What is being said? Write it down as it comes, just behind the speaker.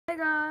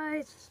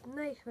guys, it's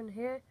Nathan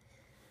here,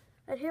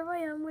 and here I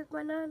am with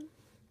my nan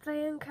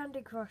playing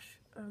Candy Crush.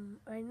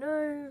 I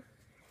know,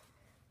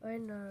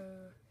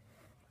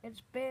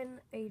 it's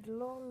been a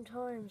long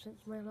time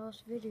since my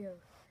last video.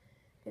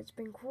 It's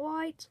been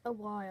quite a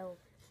while,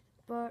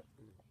 but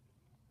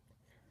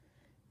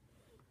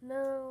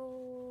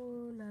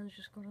no, Nan's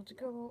just got on to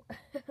go.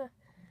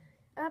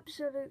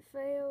 Absolute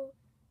fail.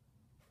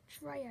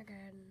 Try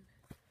again.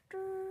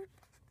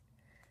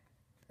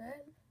 Nan,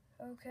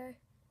 okay.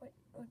 Wait.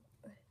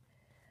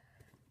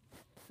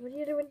 What are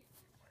you doing?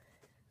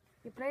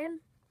 You playing?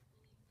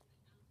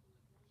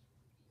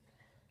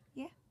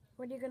 Yeah.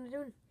 What are you gonna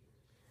do?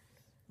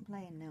 I'm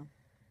playing now.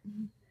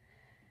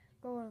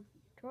 Go on.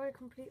 Try to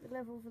complete the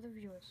level for the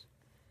viewers.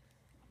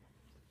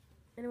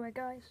 Anyway,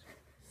 guys,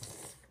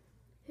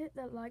 hit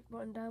that like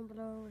button down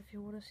below if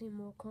you want to see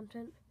more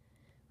content.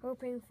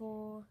 Hoping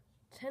for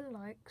 10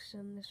 likes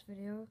in this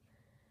video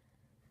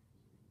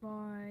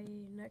by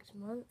next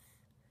month.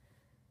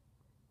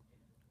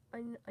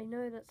 I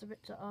know that's a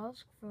bit to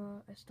ask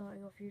for a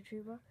starting off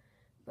YouTuber,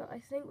 but I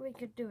think we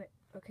could do it,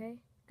 okay,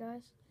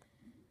 guys?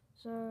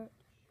 So,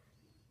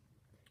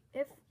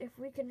 if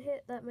we can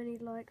hit that many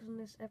likes on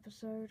this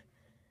episode,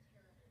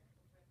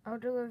 I'll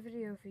do a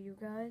video for you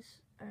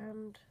guys,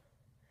 and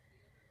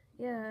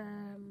yeah,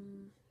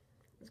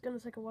 it's gonna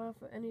take a while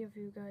for any of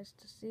you guys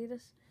to see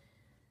this,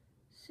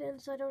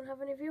 since I don't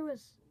have any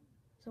viewers.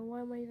 So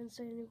why am I even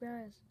saying you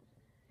guys?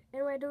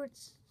 Anyway,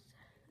 dudes,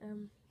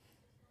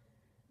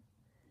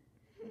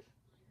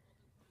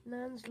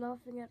 Nan's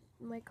laughing at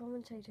my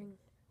commentating.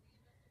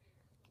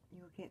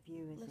 You'll get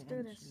viewers Let's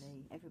do this.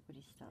 eventually.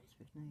 Everybody starts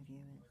with no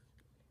viewers.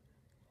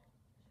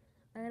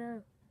 I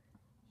know.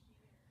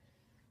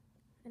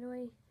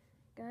 Anyway,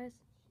 guys,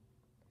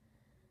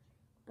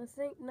 I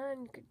think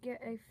Nan could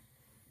get a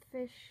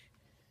fish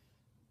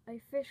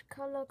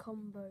color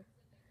combo.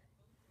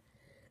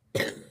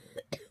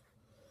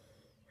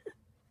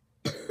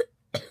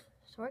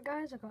 Sorry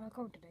guys, I got a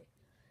cold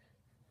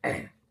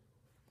today.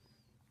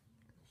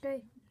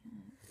 Okay,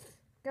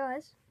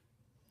 guys,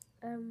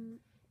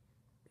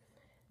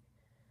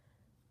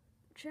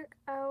 check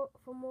out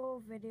for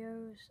more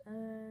videos,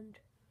 and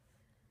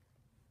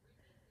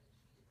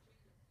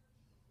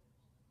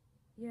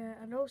yeah,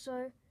 and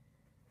also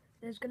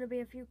there's going to be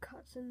a few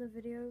cuts in the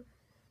video,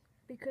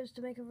 because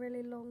to make a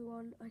really long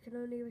one I can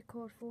only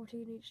record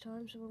 14 each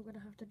time, so I'm going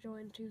to have to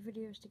join 2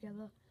 videos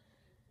together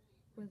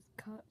with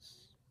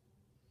cuts.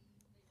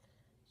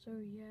 So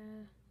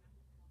yeah,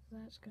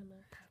 that's going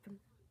to happen.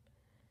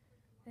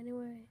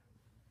 Anyway,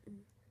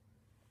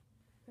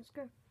 let's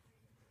go.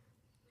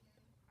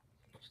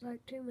 It's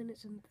like 2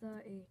 minutes and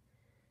 30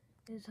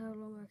 is how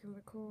long I can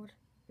record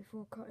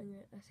before cutting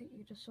it. I think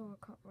you just saw a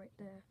cut right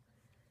there.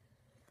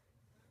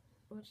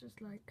 Well, it's just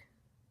like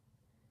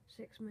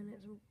 6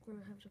 minutes. I'm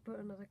gonna have to put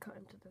another cut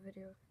into the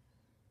video.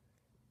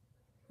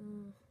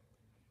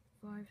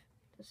 5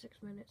 to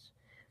 6 minutes.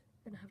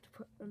 Gonna have to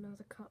put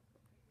another cut.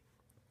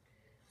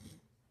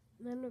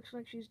 Nan looks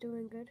like she's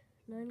doing good.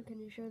 Nan, can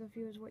you show the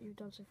viewers what you've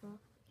done so far?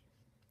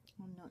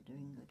 I'm not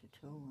doing good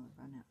at all. I've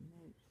run out of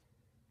moves.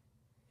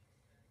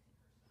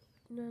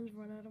 Nan's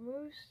run out of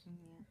moves.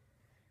 Yeah.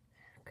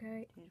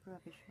 Okay. Did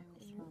rubbish from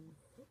this one.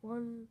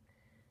 One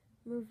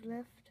move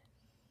left.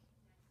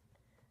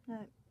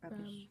 No,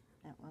 rubbish.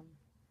 That one.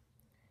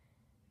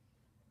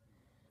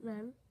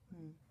 Nan,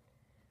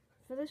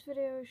 for this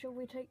video, shall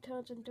we take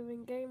turns in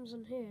doing games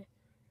on here?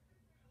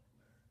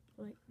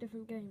 Like,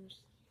 different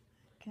games.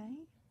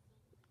 Okay.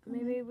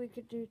 Maybe we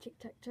could do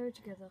tic-tac-toe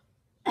together.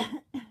 Go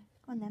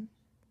on then.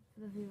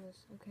 For the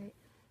viewers, okay.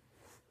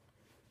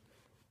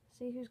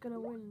 See who's gonna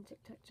win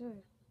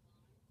tic-tac-toe.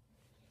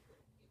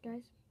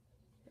 Guys,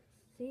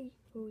 let's see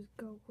who's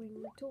going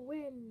to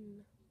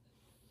win.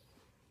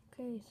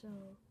 Okay, so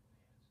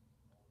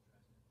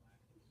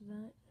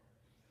that.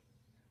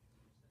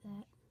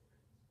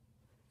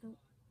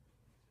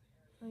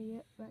 Oh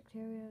yeah,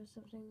 bacteria is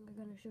something I'm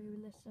going to show you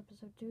in this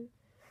episode too.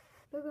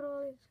 Look at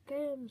all these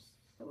games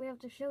that we have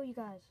to show you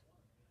guys.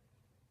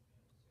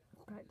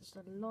 I've practiced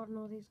a lot on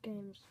all these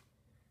games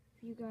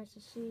for you guys to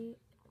see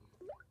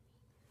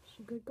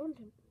some good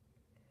content.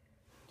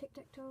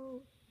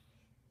 Tic-tac-toe.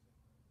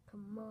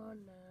 Come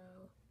on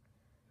now.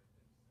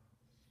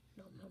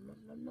 Nom nom nom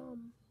nom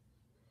nom.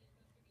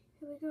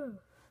 Here we go.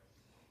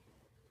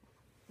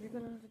 You're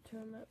going to have to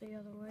turn that the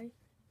other way.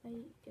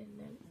 And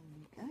then.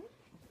 Okay.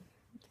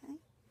 Okay.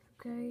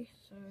 Okay,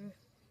 so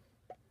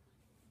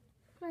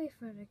play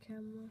for the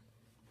camera.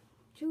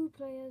 2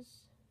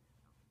 players.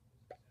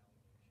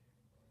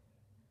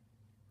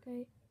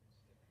 Okay,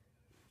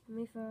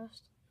 me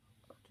first.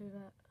 I'll do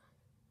that.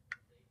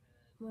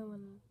 My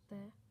one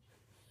there.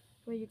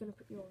 Where are you gonna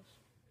put yours?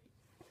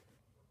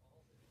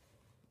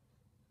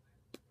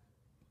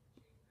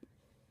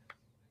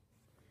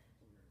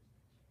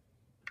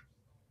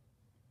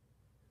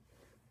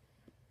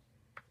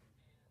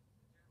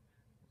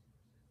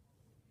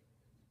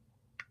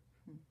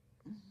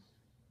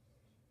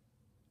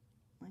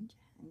 Mind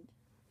your hand.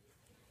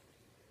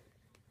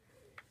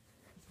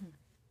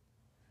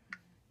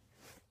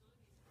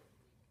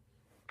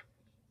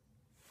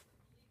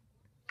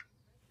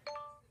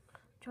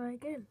 Try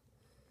again.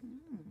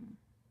 Mm.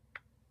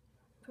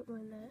 Put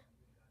mine there.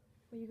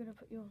 Where are you gonna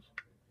put yours?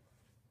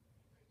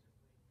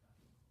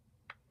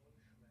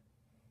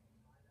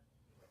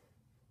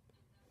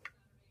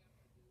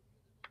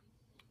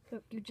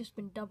 Look, you've just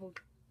been doubled.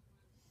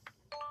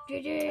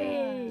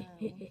 GG!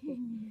 Oh.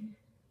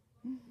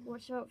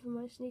 Watch out for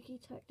my sneaky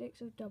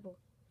tactics of double.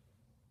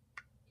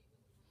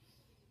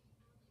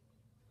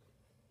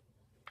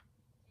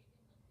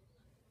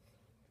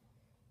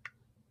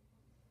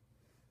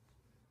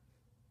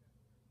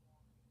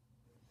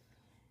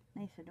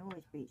 Nathan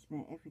always beats me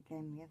at every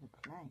game we ever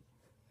play.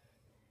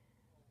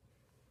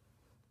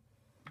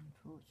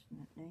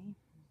 Unfortunately.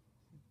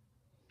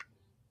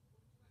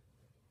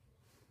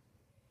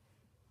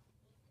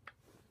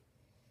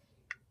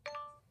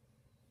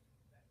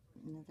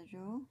 Another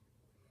draw.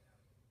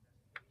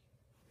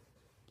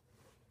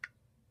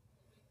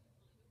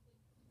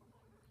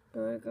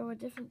 I'm gonna go a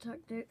different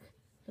tactic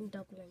than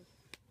doubling.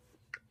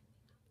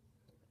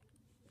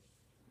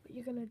 But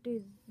you're gonna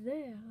do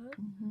there, huh?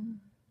 Mm-hmm.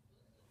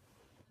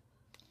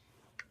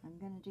 I'm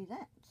going to do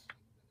that.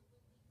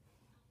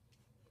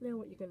 Now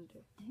what you gonna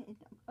do?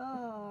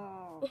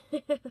 Oh!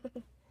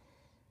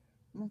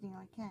 Nothing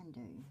I can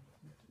do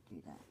to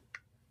do that.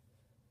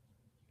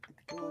 I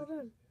could Well draw.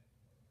 done.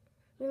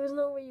 There was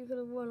no way you could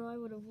have won. I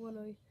would have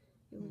won.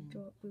 We would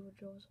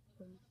draws.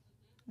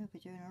 We'll be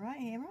doing alright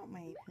here, aren't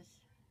we? Because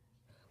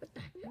What the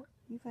hell?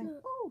 you've only, No.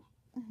 oh!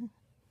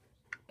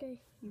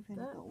 Okay. You've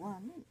only That. got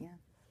one, haven't you?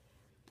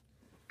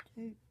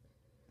 Two.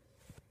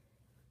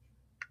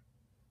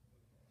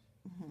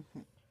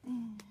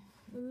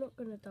 I'm not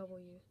gonna double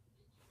you.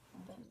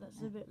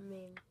 That's a bit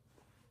mean.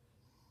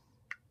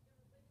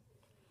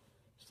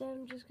 So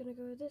I'm just gonna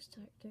go with this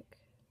tactic.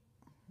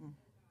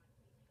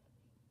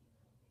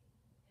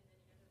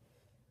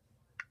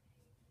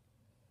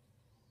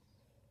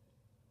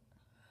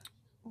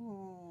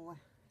 Oh,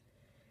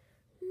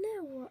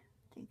 Now what?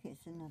 I think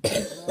it's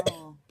another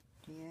draw.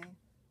 Do you?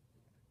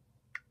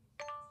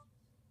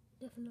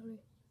 Definitely.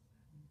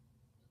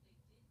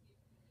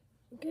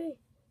 Okay.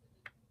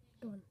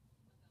 Go on.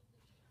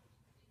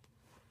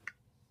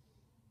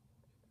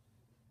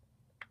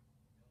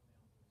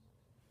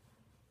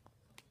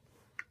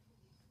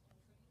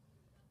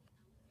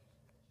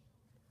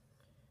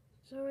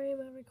 Sorry,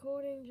 my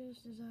recording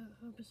just is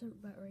at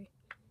 100% battery.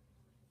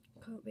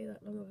 Can't be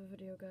that long of a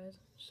video, guys.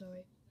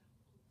 Sorry.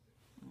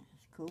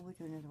 That's cool. We'll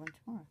do another one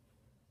tomorrow.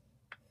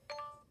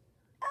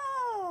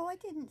 Oh, I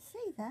didn't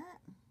see that.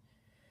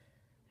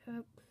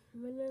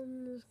 My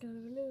name is kind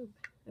of a noob.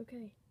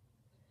 Okay.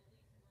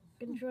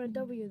 Gonna try and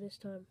double you this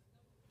time.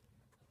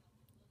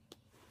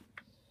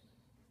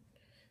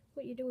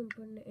 What you doing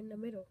putting it in the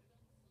middle?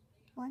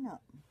 Why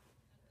not?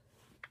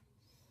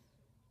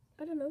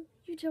 I don't know.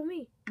 You tell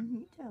me.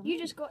 You tell You me.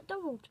 just got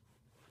doubled.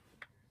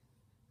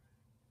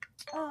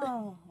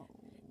 Oh.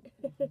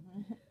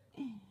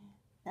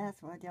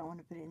 That's why I don't want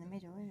to put it in the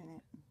middle, isn't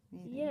it?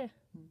 Really? Yeah.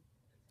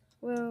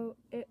 Well,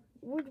 it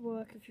would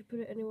work if you put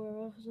it anywhere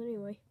else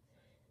anyway.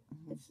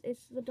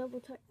 It's the double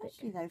tactic.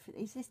 Actually, though,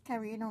 is this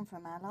carrying on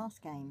from our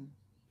last game?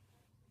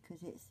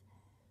 Because it's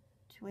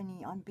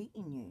 20. I'm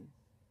beating you.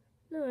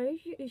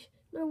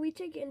 No, we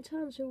take it in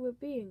turns who we're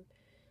being.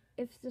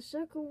 If the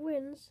circle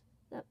wins,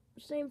 that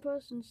same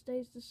person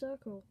stays the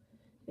circle.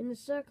 And the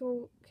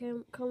circle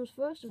comes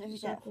first if So the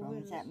who's that circle from?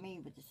 wins. Is that me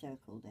with the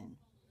circle then?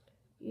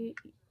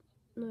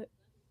 No.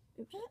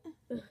 Oops.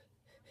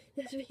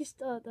 Let's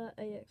restart that.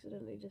 I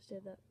accidentally just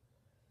did that.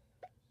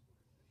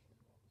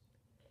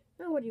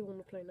 Now what do you want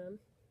to play, Nan?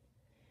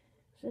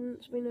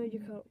 Since we know you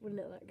can't win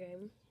at that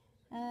game.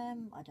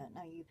 I don't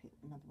know. You pick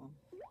another one.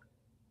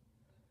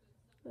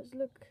 Let's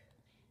look.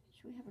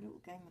 Should we have a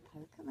little game of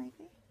poker,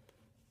 maybe?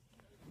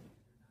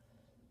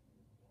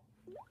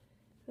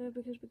 No,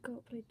 because we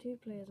can't play two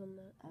players on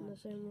that on the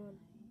same one.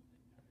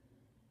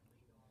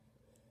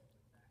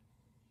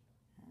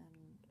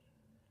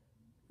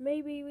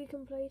 Maybe we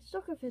can play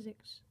soccer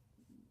physics.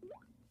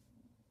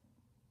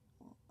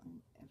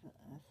 Whatever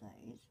earth that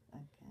is.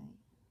 Okay.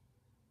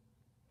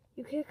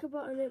 You kick a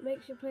button, it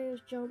makes your players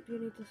jump. You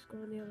need to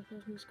score, and the other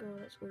person score.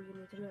 That's all you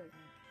need to know.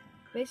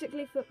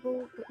 Basically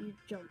football, but you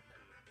jump.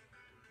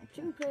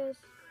 Okay. Two players.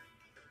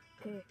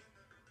 Okay.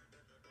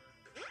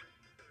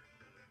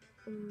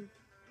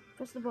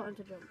 Press the button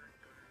to jump.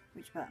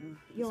 Which button?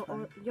 You're This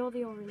one? you're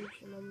the orange,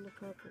 and I'm the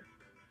purple.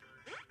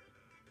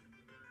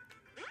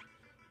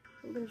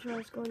 I'm gonna try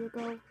and score your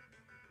goal.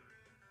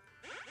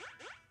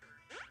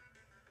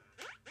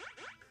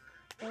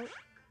 Oh.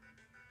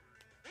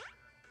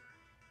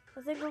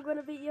 I think I'm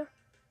gonna beat you.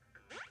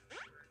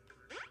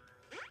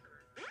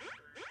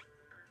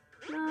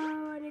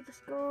 No, I need to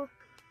score.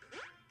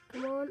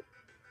 Come on.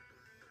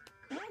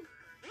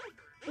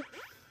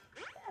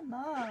 Come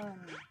on.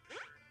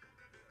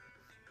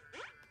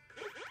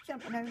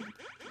 Jumping over,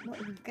 not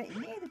even getting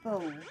near the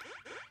ball.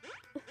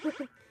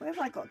 Where have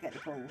I got to get the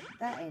ball?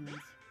 That ends.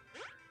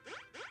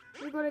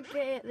 You've got to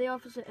get it at the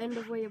opposite end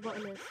of where your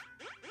button is.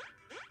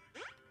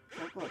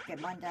 So I've got to get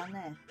mine down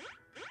there.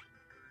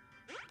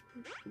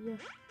 Yeah.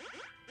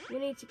 You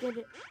need to get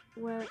it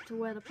where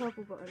the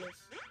purple button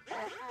is.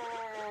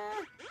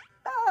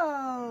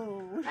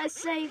 Oh! I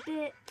saved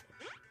it!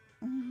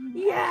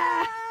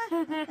 Yeah!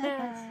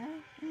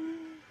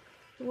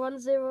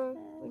 1-0.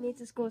 We need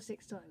to score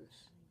 6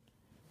 times.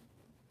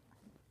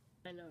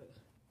 I know.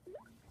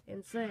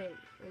 Insane.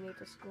 We need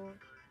to score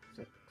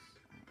 6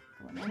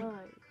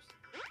 times.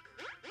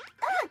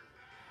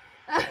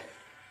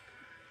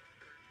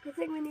 I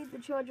think we need the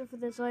charger for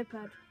this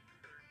iPad.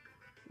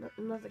 Not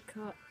another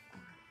cut.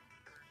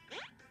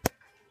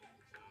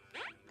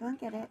 Go and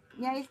get it.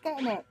 Yeah, he's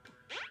getting it.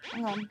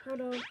 Hang on.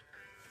 Hold on.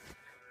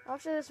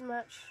 After this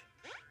match,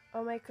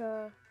 I'll make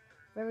a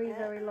very,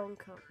 very long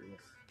cut on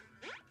this.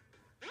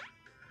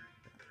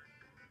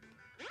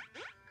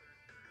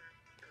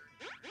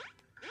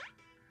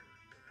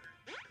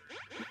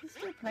 You can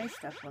still play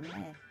stuff on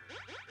there.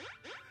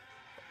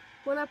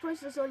 When I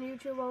post this on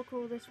YouTube, I'll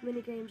call this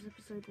Minigames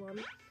Episode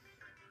 1.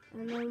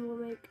 And then we'll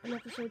make an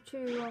Episode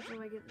 2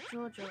 after I get the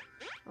charger.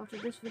 After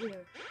this video.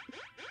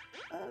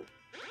 Oh.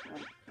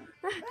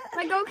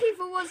 My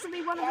goalkeeper wants to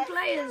be one of the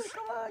players!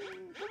 Come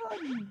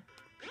on.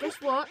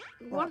 Guess what?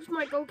 Once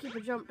my goalkeeper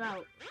jumped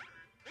out.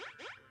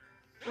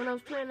 When I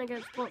was playing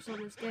against bots on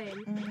this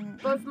game,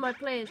 both of my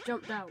players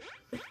jumped out.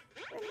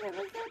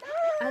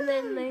 And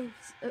then they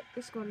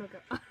scored no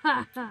goal.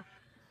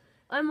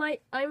 I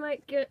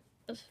might get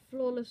a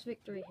flawless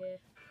victory here.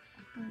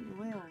 You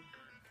will.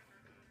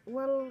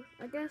 Well,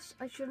 I guess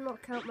I should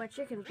not count my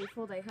chickens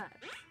before they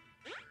hatch.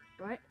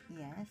 Right?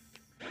 Yes,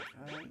 that's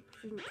right.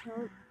 Shouldn't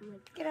count my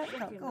Get out the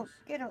way. chickens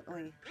Get out the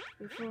way.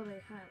 before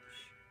they hatch.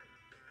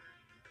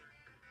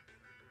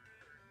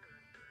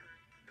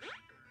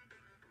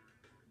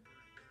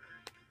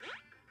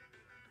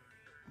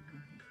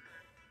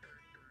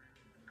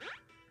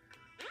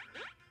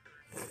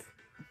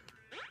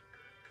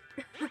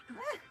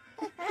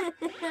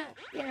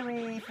 Get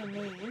away from me.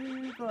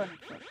 Ooh, go on.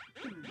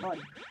 Come on.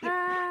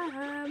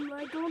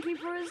 My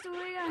goalkeeper is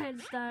doing a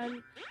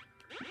headstand.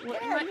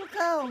 What, Yeah, you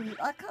go.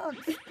 I can't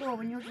score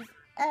when you're just...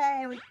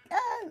 There we go.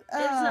 It's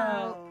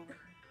out.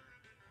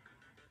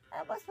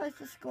 How am I supposed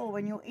to score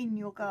when you're in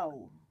your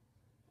goal?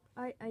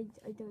 I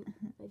don't know.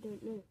 I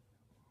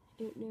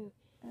don't know.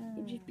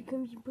 It just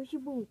becomes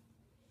impossible.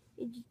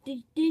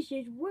 This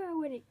is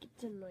when it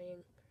gets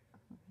annoying.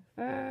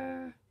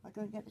 I'll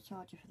go and get the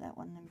charger for that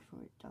one then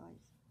before it dies.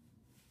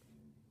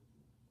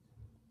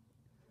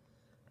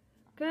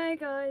 Okay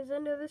guys,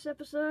 end of this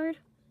episode.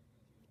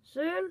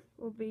 Soon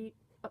we'll be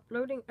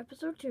uploading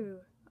episode 2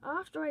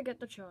 after I get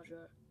the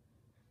charger.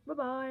 Bye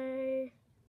bye.